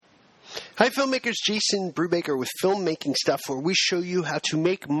Hi, filmmakers. Jason Brubaker with Filmmaking Stuff, where we show you how to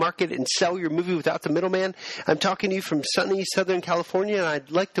make, market, and sell your movie without the middleman. I'm talking to you from sunny Southern California, and I'd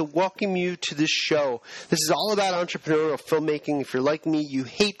like to welcome you to this show. This is all about entrepreneurial filmmaking. If you're like me, you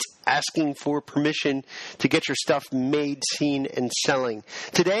hate asking for permission to get your stuff made, seen, and selling.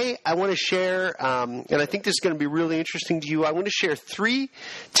 Today, I want to share, and I think this is going to be really interesting to you, I want to share 3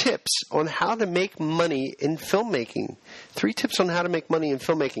 tips on how to make money in filmmaking. 3 tips on how to make money in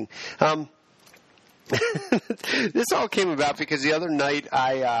filmmaking. This all came about because the other night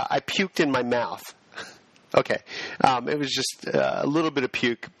I puked in my mouth. Okay. It was just a little bit of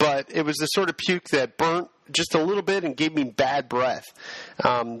puke, but it was the sort of puke that burnt just a little bit and gave me bad breath.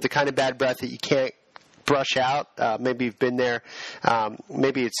 The kind of bad breath that you can't brush out. Maybe you've been there.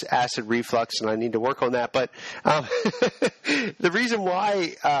 Maybe it's acid reflux and I need to work on that. But the reason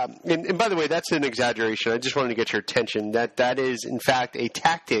why, and by the way, that's an exaggeration. I just wanted to get your attention. That is, in fact, a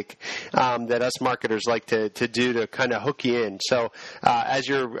tactic that us marketers like to do to kind of hook you in. So as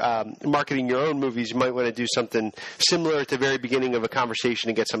you're marketing your own movies, you might want to do something similar at the very beginning of a conversation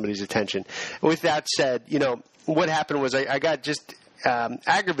to get somebody's attention. With that said, what happened was I got just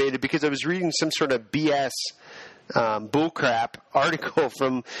aggravated because I was reading some sort of BS bullcrap article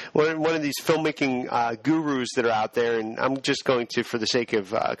from one of these filmmaking gurus that are out there, and I'm just going to, for the sake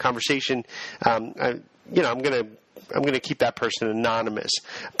of conversation, I'm going to keep that person anonymous.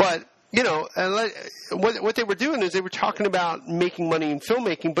 But what they were doing is they were talking about making money in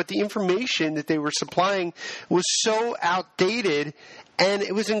filmmaking, but the information that they were supplying was so outdated. And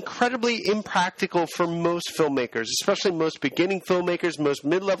it was incredibly impractical for most filmmakers, especially most beginning filmmakers, most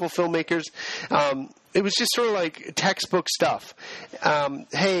mid-level filmmakers. It was just sort of like textbook stuff.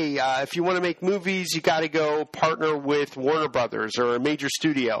 Hey, if you want to make movies, you got to go partner with Warner Brothers or a major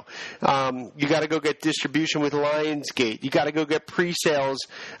studio. You got to go get distribution with Lionsgate. You got to go get pre-sales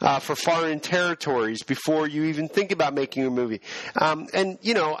for foreign territories before you even think about making a movie. I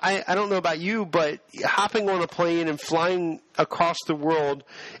don't know about you, but hopping on a plane and flying across the world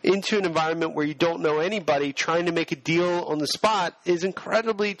into an environment where you don't know anybody, trying to make a deal on the spot is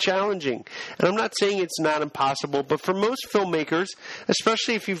incredibly challenging. And I'm not saying it's not impossible, but for most filmmakers,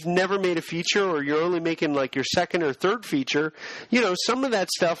 especially if you've never made a feature or you're only making like your second or third feature, some of that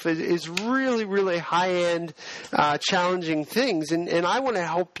stuff is really, really high-end, challenging things. And I want to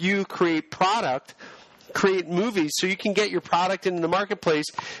help you create movies so you can get your product into the marketplace,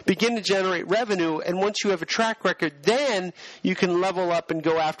 begin to generate revenue, and once you have a track record, then you can level up and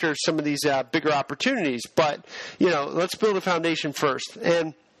go after some of these bigger opportunities. But, let's build a foundation first.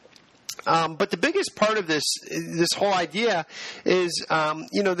 And but the biggest part of this whole idea is,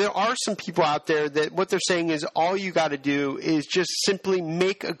 there are some people out there that what they're saying is all you got to do is just simply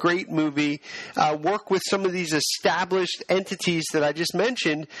make a great movie, work with some of these established entities that I just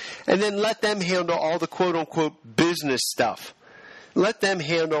mentioned, and then let them handle all the quote-unquote business stuff. Let them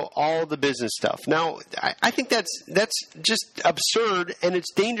handle all the business stuff. Now, I think that's just absurd, and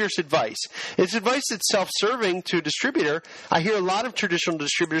it's dangerous advice. It's advice that's self-serving to a distributor. I hear a lot of traditional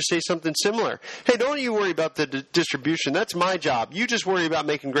distributors say something similar. Hey, don't you worry about the distribution. That's my job. You just worry about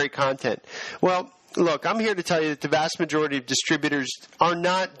making great content. Well, look, I'm here to tell you that the vast majority of distributors are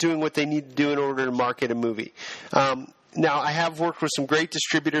not doing what they need to do in order to market a movie. Now, I have worked with some great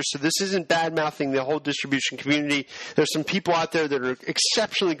distributors, so this isn't bad-mouthing the whole distribution community. There's some people out there that are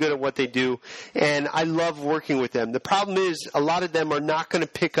exceptionally good at what they do, and I love working with them. The problem is a lot of them are not going to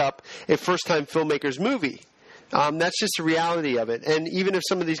pick up a first-time filmmaker's movie. That's just the reality of it. And even if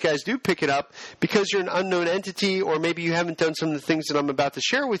some of these guys do pick it up, because you're an unknown entity or maybe you haven't done some of the things that I'm about to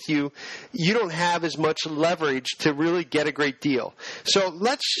share with you, you don't have as much leverage to really get a great deal. So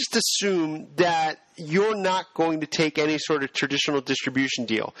let's just assume that you're not going to take any sort of traditional distribution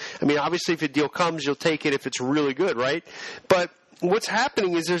deal. I mean, obviously, if a deal comes, you'll take it if it's really good, right? But what's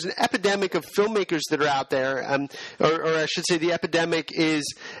happening is there's an epidemic of filmmakers that are out there, or I should say the epidemic is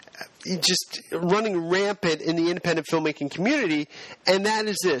just running rampant in the independent filmmaking community, and that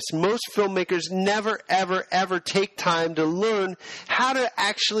is this. Most filmmakers never, ever, ever take time to learn how to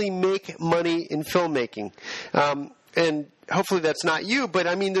actually make money in filmmaking. And hopefully that's not you, but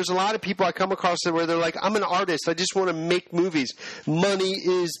I mean, there's a lot of people I come across where they're like, I'm an artist. I just want to make movies. Money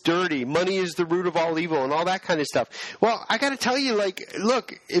is dirty. Money is the root of all evil and all that kind of stuff. Well, I got to tell you,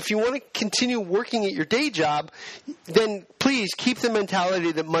 look, if you want to continue working at your day job, then please keep the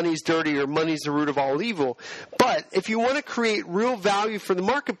mentality that money's dirty or money's the root of all evil. But if you want to create real value for the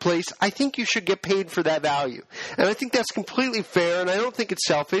marketplace, I think you should get paid for that value. And I think that's completely fair, and I don't think it's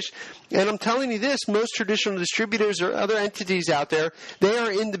selfish. And I'm telling you this, most traditional distributors or other entities entities out there, they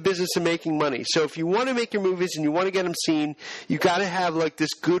are in the business of making money. So if you want to make your movies and you want to get them seen, you got to have like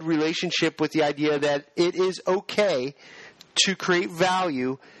this good relationship with the idea that it is okay to create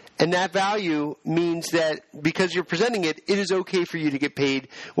value. And that value means that because you're presenting it, it is okay for you to get paid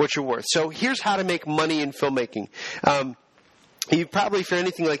what you're worth. So here's how to make money in filmmaking. You probably, for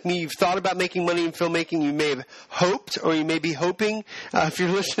anything like me, you've thought about making money in filmmaking. You may have hoped, or you may be hoping. If you're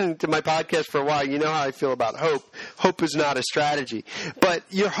listening to my podcast for a while, you know how I feel about hope. Hope is not a strategy. But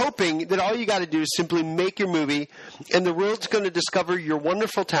you're hoping that all you got to do is simply make your movie, and the world's going to discover your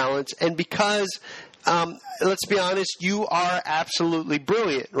wonderful talents. And because, let's be honest, you are absolutely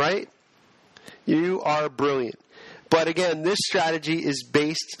brilliant, right? You are brilliant. But again, this strategy is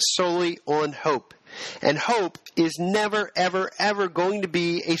based solely on hope. And hope is never, ever, ever going to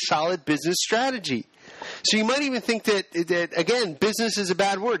be a solid business strategy. So you might even think that, again, business is a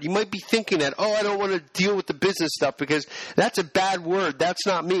bad word. You might be thinking that, I don't want to deal with the business stuff because that's a bad word. That's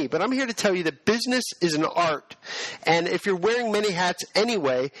not me. But I'm here to tell you that business is an art. And if you're wearing many hats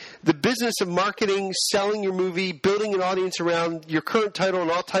anyway, the business of marketing, selling your movie, building an audience around your current title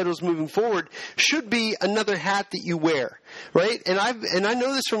and all titles moving forward should be another hat that you wear. Right? And I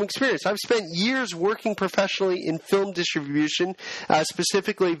know this from experience. I've spent years working professionally in film distribution,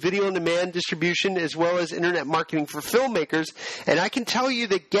 specifically video on demand distribution, as well as internet marketing for filmmakers. And I can tell you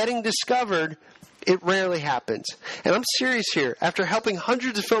that getting discovered, it rarely happens. And I'm serious here. After helping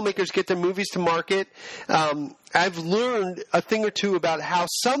hundreds of filmmakers get their movies to market, I've learned a thing or two about how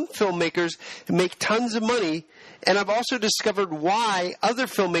some filmmakers make tons of money. And I've also discovered why other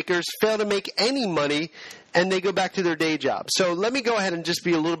filmmakers fail to make any money and they go back to their day job. So let me go ahead and just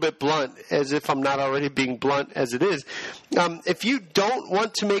be a little bit blunt, as if I'm not already being blunt as it is. If you don't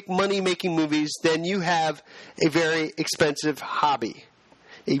want to make money making movies, then you have a very expensive hobby.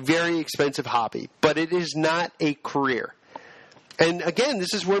 A very expensive hobby. But it is not a career. And again,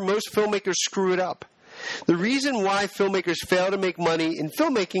 this is where most filmmakers screw it up. The reason why filmmakers fail to make money in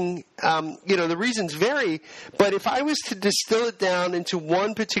filmmaking, the reasons vary, but if I was to distill it down into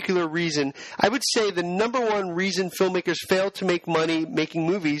one particular reason, I would say the number one reason filmmakers fail to make money making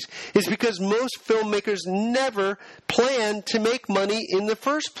movies is because most filmmakers never plan to make money in the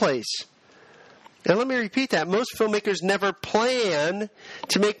first place. Now let me repeat that. Most filmmakers never plan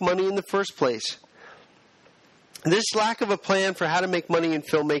to make money in the first place. This lack of a plan for how to make money in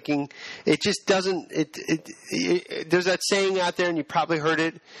filmmaking, it just doesn't, there's that saying out there, and you probably heard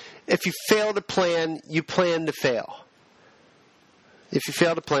it, if you fail to plan, you plan to fail. If you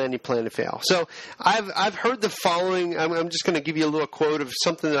fail to plan, you plan to fail. So I've heard the following. I'm just going to give you a little quote of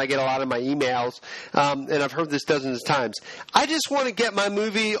something that I get a lot in my emails, and I've heard this dozens of times. I just want to get my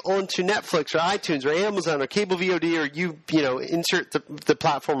movie onto Netflix or iTunes or Amazon or cable VOD or you insert the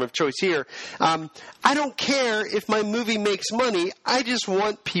platform of choice here. I don't care if my movie makes money. I just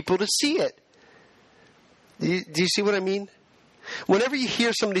want people to see it. Do you see what I mean? Whenever you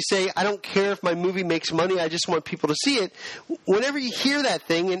hear somebody say, I don't care if my movie makes money, I just want people to see it, whenever you hear that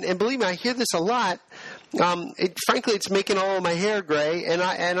thing, and believe me, I hear this a lot, frankly, it's making all of my hair gray, and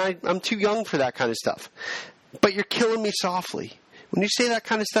I'm too young for that kind of stuff. But you're killing me softly. When you say that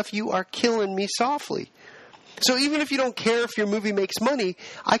kind of stuff, you are killing me softly. So even if you don't care if your movie makes money,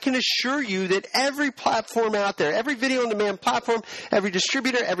 I can assure you that every platform out there, every video-on-demand platform, every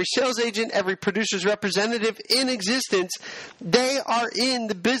distributor, every sales agent, every producer's representative in existence, they are in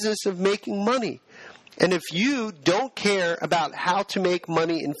the business of making money. And if you don't care about how to make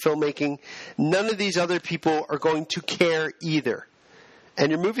money in filmmaking, none of these other people are going to care either.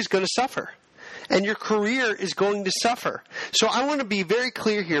 And your movie's going to suffer. And your career is going to suffer. So I want to be very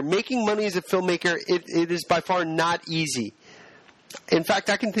clear here. Making money as a filmmaker, it is by far not easy. In fact,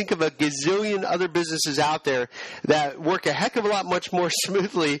 I can think of a gazillion other businesses out there that work a heck of a lot much more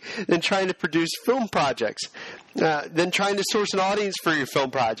smoothly than trying to produce film projects, than trying to source an audience for your film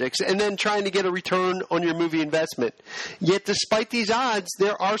projects, and then trying to get a return on your movie investment. Yet despite these odds,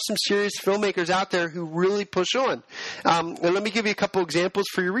 there are some serious filmmakers out there who really push on. And let me give you a couple examples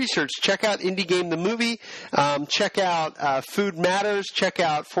for your research. Check out Indie Game the Movie. Check out Food Matters. Check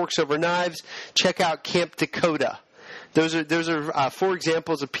out Forks Over Knives. Check out Camp Dakota. Those are 4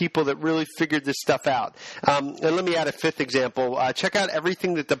 examples of people that really figured this stuff out. And let me add a 5th example. Check out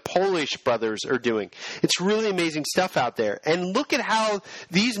everything that the Polish brothers are doing. It's really amazing stuff out there. And look at how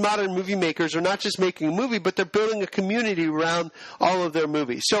these modern movie makers are not just making a movie, but they're building a community around all of their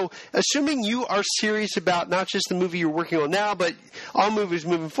movies. So assuming you are serious about not just the movie you're working on now, but all movies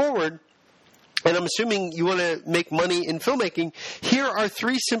moving forward, and I'm assuming you want to make money in filmmaking, here are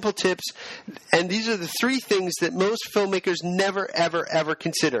 3 simple tips, and these are the 3 things that most filmmakers never, ever, ever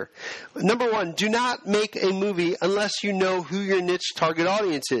consider. Number 1, do not make a movie unless you know who your niche target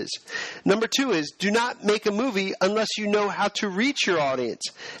audience is. Number 2 is, do not make a movie unless you know how to reach your audience,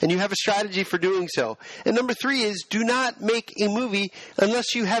 and you have a strategy for doing so. And number 3 is, do not make a movie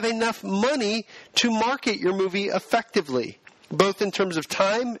unless you have enough money to market your movie effectively, both in terms of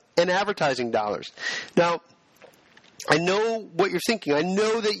time and advertising dollars. Now, I know what you're thinking. I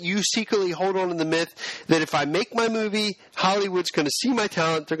know that you secretly hold on to the myth that if I make my movie, Hollywood's going to see my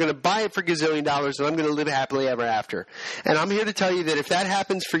talent, they're going to buy it for gazillion dollars, and I'm going to live happily ever after. And I'm here to tell you that if that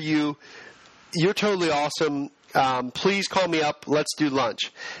happens for you, you're totally awesome. Please call me up. Let's do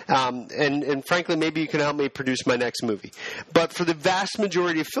lunch. And frankly, maybe you can help me produce my next movie. But for the vast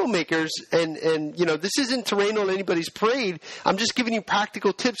majority of filmmakers, and you know, this isn't to rain on anybody's parade. I'm just giving you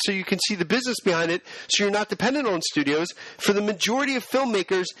practical tips so you can see the business behind it, so you're not dependent on studios. For the majority of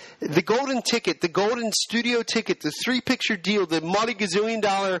filmmakers, the golden ticket, the golden studio ticket, the 3-picture deal, the multi-gazillion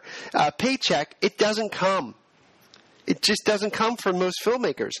dollar paycheck, it doesn't come. It just doesn't come for most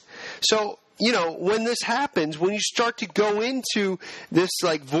filmmakers. So, you know, when this happens, when you start to go into this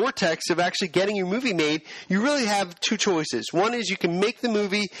like vortex of actually getting your movie made, you really have 2 choices. One is you can make the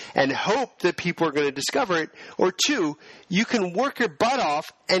movie and hope that people are going to discover it. Or 2, you can work your butt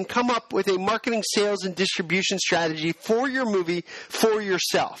off and come up with a marketing, sales, and distribution strategy for your movie for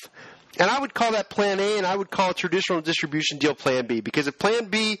yourself. And I would call that plan A, and I would call a traditional distribution deal plan B. Because if plan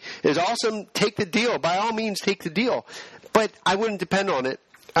B is awesome, take the deal. By all means, take the deal. But I wouldn't depend on it.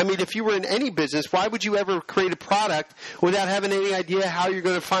 I mean, if you were in any business, why would you ever create a product without having any idea how you're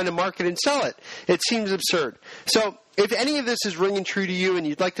going to find a market and sell it? It seems absurd. So if any of this is ringing true to you and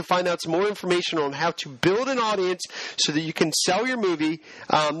you'd like to find out some more information on how to build an audience so that you can sell your movie,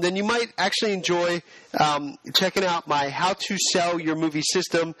 then you might actually enjoy checking out my How to Sell Your Movie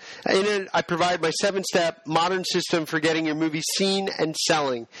system. In it, I provide my 7-step modern system for getting your movie seen and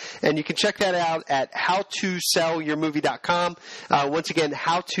selling. And you can check that out at howtosellyourmovie.com. Once again,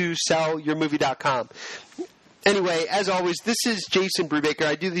 howtosellyourmovie.com. Anyway, as always, this is Jason Brubaker.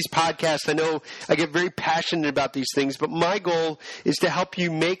 I do these podcasts. I know I get very passionate about these things, but my goal is to help you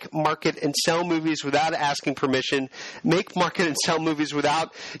make, market, and sell movies without asking permission, make, market, and sell movies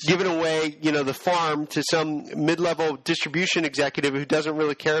without giving away, you know, the farm to some mid-level distribution executive who doesn't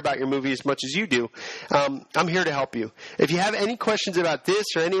really care about your movie as much as you do. I'm here to help you. If you have any questions about this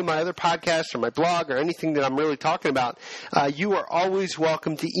or any of my other podcasts or my blog or anything that I'm really talking about, you are always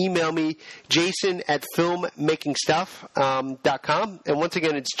welcome to email me, jason@filmmakingstuff.com. And once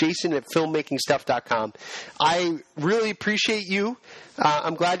again, it's jason@filmmakingstuff.com. I really appreciate you.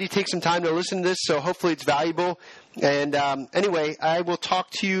 I'm glad you take some time to listen to this, so hopefully it's valuable. And anyway, I will talk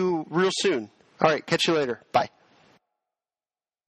to you real soon. All right, catch you later. Bye.